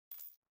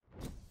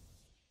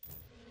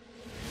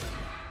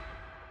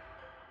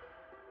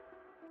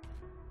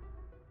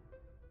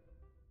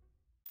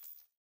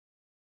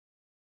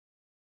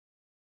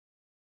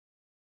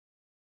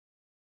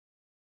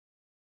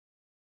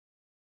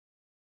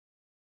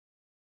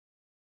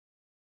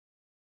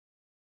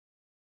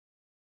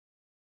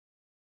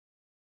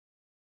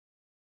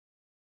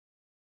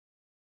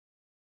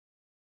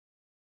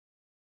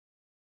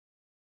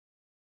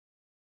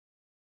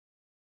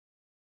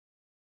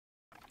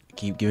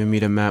keep giving me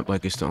the map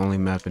like it's the only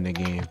map in the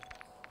game.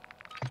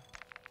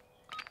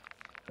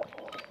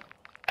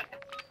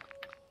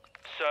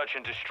 Search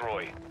and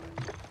destroy.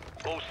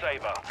 All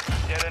Saber,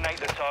 detonate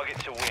the target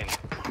to win.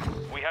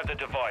 We have the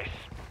device.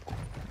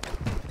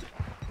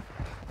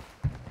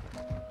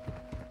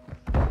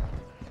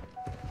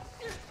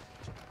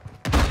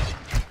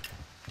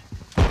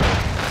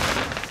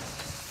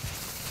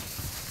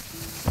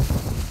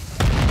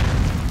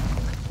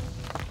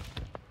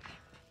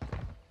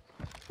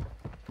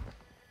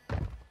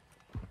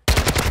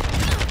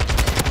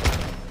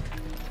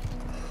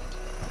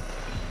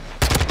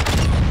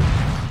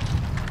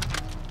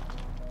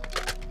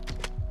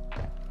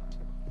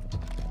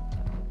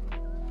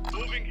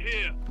 Moving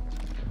here.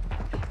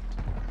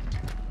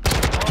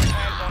 All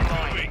hands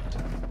online.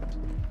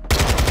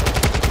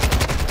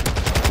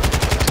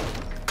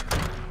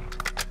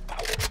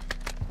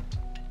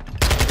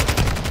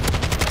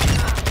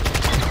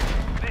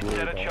 This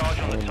set a charge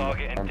on the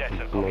target and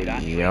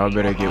detonate. Y'all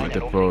better get with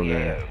the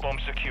program. Bomb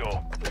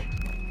secure.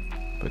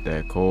 Put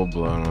that cold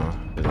blood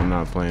on, cause I'm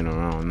not playing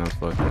around. I'm not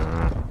fucking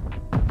around.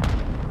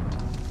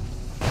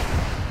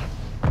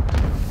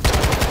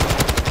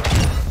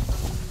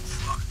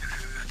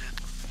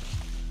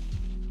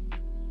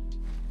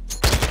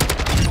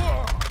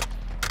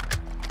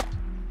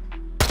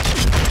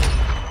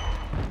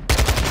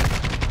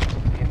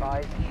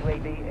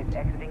 UAV is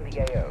exiting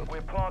the AO.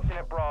 We're planting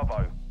at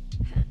Bravo.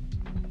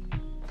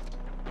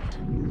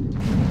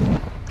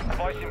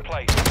 Device in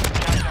place.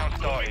 Countdown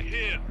started.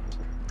 Here.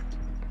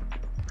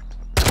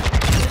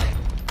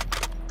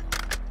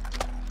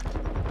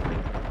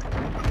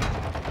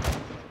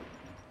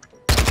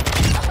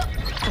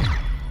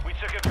 We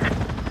took it.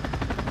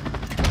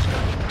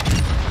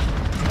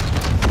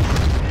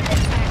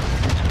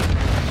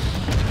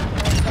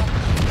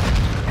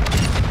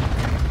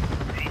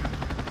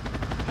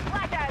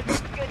 Blackout!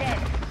 Good hit!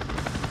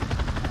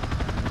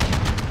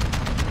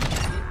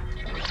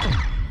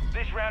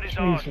 This round is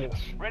ours.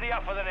 Ready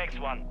up for the next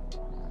one.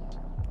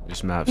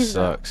 This map He's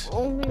sucks. the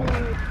only one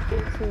on the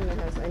team that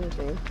has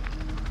anything.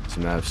 This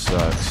map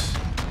sucks.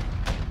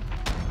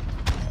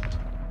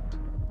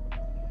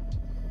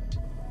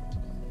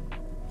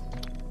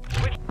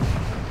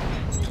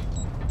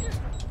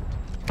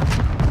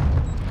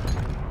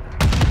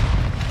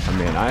 I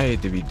mean, I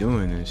hate to be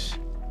doing this.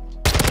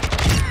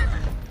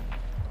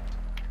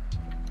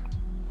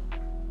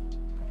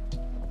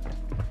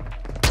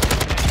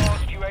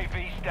 Advanced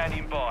UAV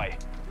standing by.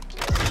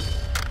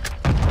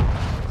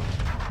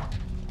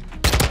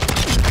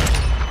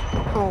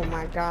 Oh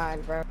my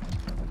god, bro.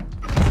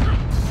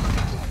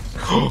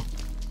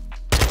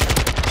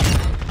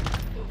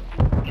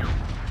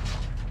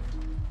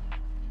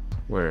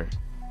 Where?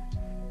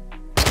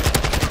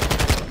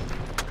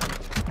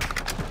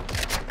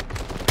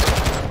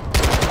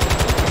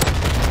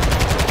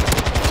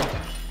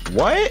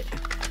 What?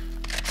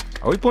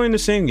 Are we playing the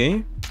same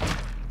game?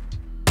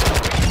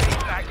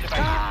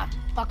 Activated.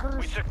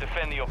 We took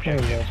defend the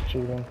objective.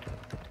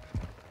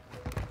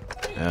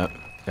 Yep.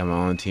 Got my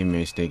own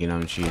teammates thinking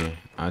I'm cheating.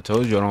 I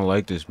told you I don't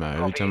like this map.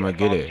 Every time I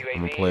get it,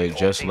 I'm gonna play it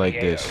just like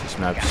this. This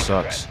map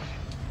sucks.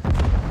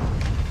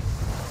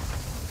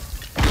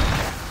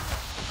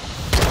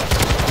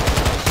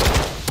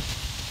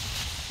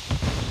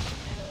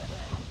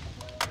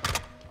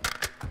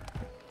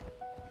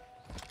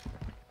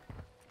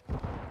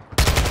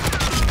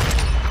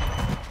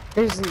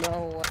 There's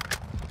no way.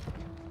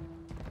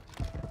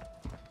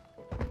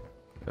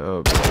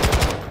 Oh,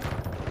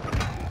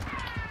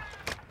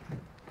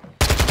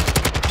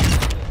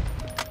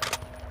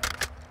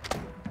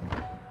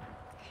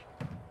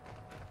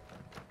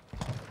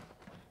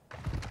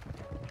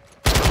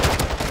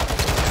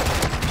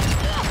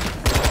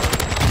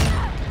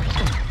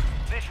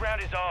 This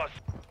round is ours.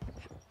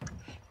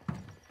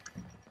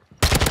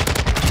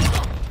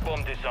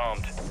 Bomb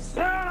disarmed.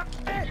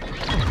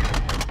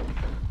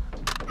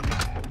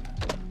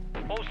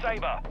 All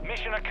Saber,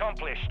 mission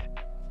accomplished.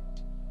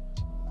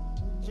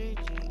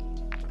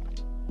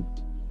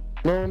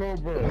 No,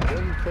 bro.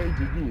 Doesn't say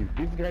GG.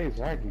 This guy is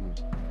hacking.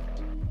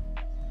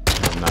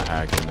 I'm not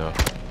hacking though.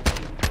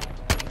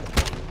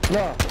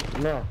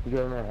 No,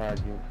 you're not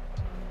hacking.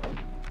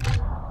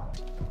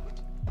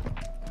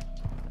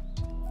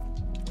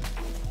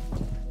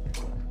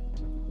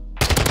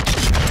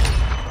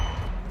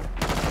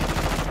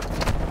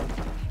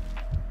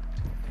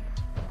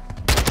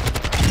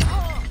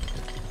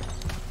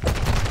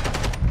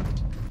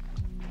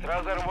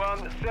 Trouser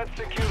 1, set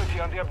security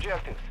on the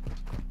objectives.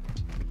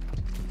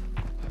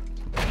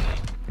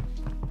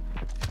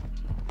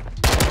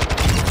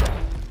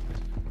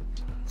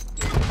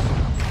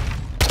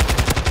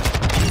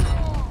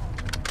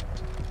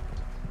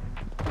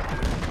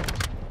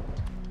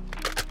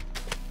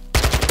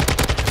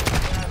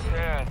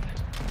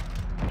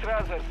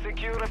 Trouser,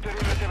 secure a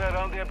perimeter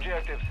around the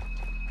objectives.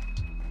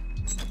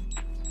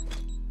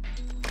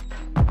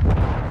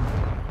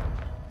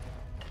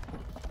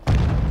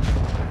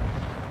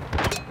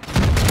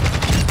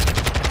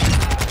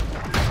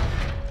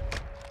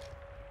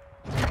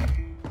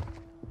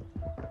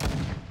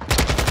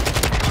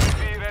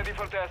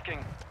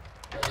 tasking.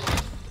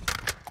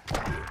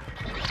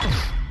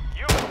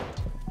 You.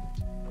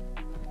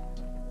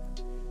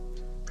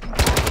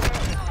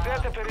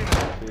 Set the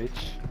perimeter.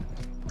 Bitch.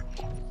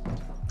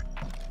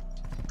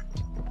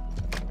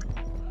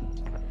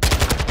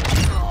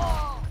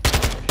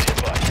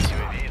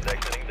 UAV is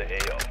exiting the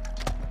AO.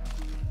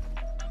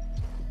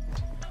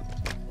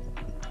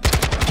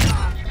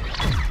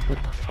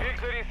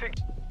 Victory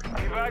six.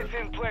 Device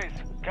in place.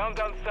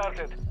 Countdown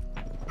started.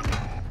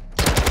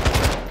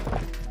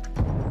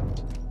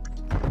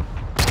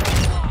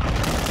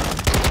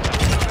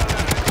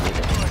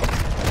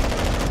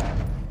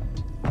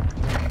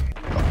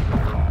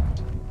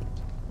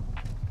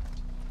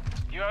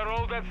 You are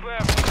all that's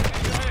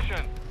left.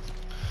 Position.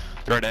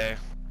 Third A.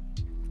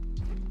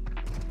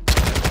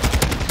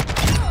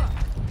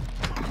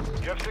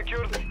 You have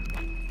secured.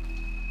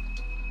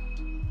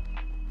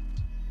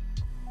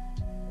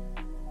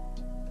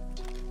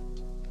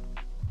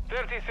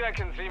 Thirty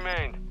seconds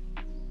remain.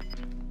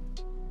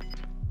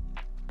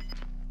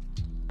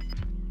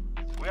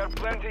 We are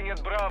planting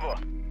at Bravo.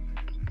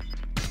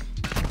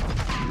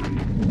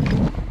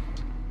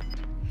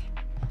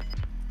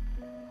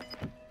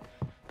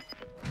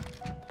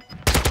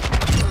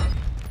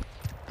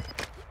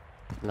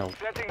 No.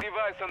 Setting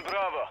device on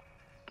Bravo.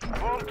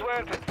 Bomb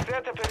planted.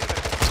 Set a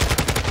perimeter.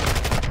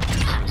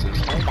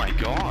 Oh my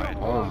god.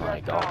 Oh my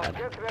god.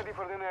 Get ready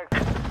for the next.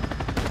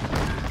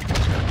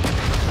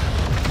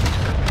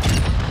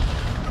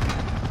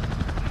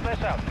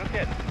 Flash out. Let's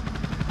get.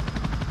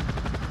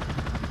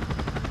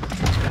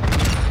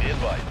 Be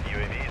advised,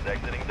 UAV is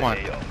exiting the What?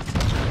 AO.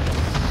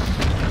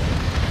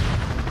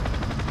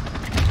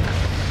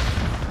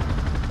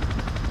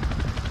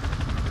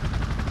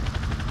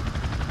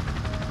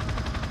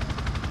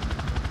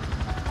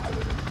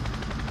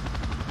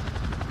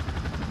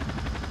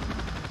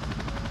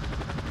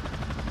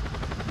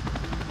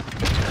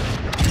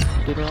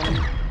 Deuteronomy?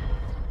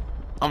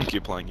 I'm gonna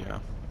keep playing, yeah.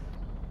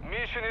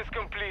 Mission is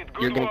complete.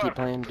 Good You're gonna work. keep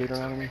playing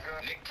Deuteronomy?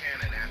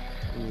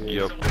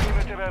 Yep.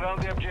 Perimeter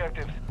around the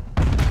objectives.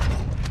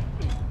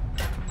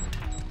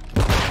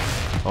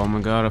 Oh my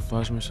god, I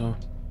flashed myself.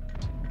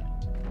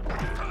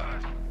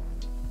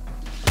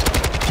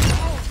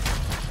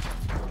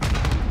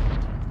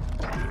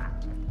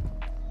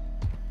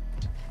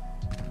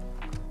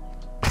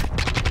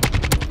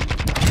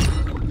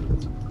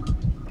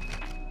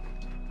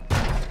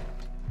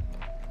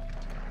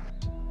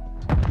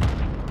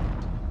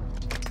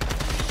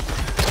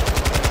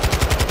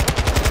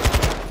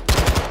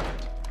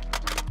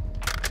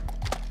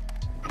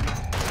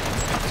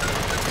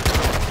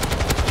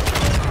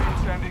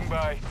 Standing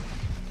by.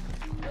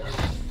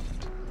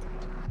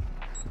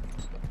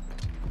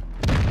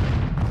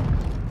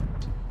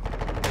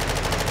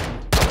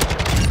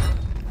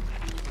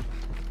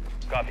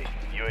 Copy.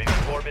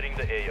 UAV orbiting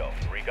the AO.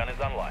 Recon is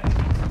online.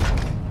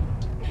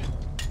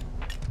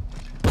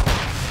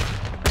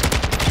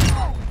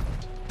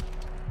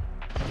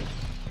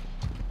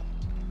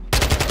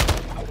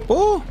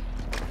 Oh!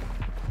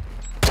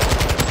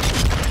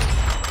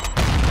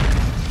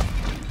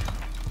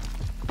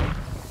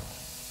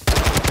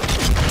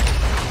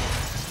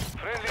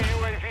 Friendly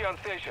UAV on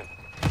station.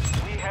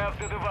 We have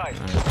the device.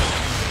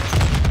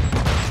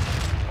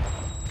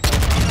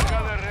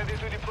 Gunner ready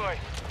to deploy.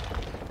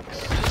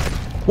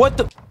 What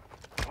the?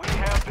 We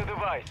have the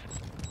device.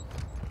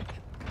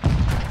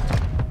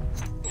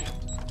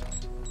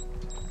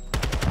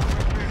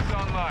 Quick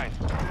online.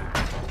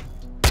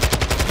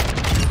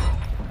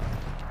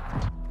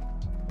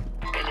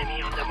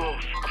 Enemy on the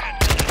move.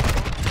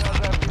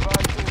 Other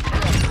devices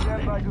set.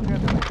 Stand by to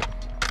get them.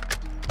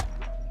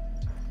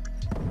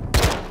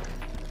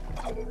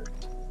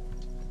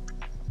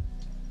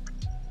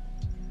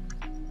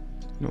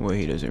 No way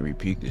he doesn't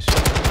repeat this.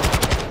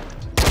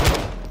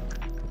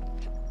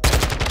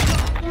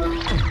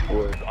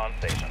 Is on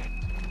station.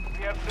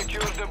 We have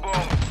secured the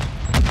bomb.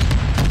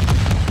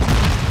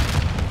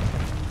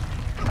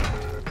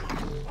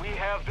 We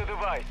have the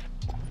device.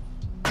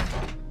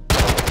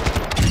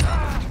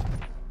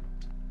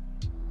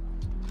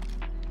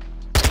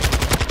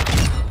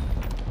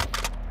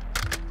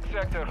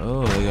 Sector.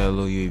 Oh, they got a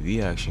little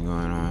UAV action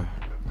going on.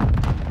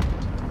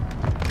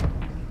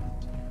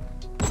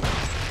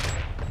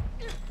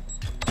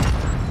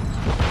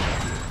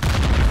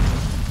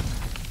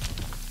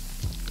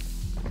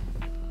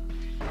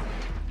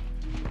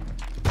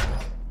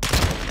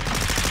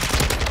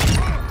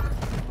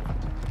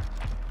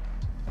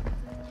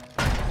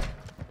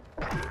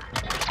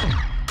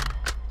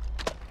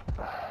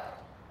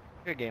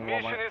 Good game,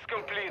 Mission Walmart. is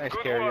complete. Nice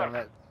Good carry work. on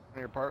that on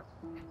your part.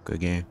 Good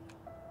game.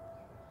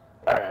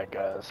 Alright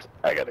guys,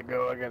 I gotta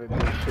go, I gotta do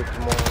shit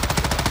tomorrow.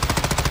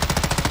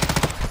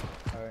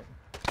 Alright.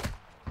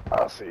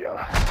 I'll see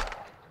y'all.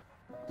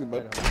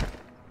 Goodbye.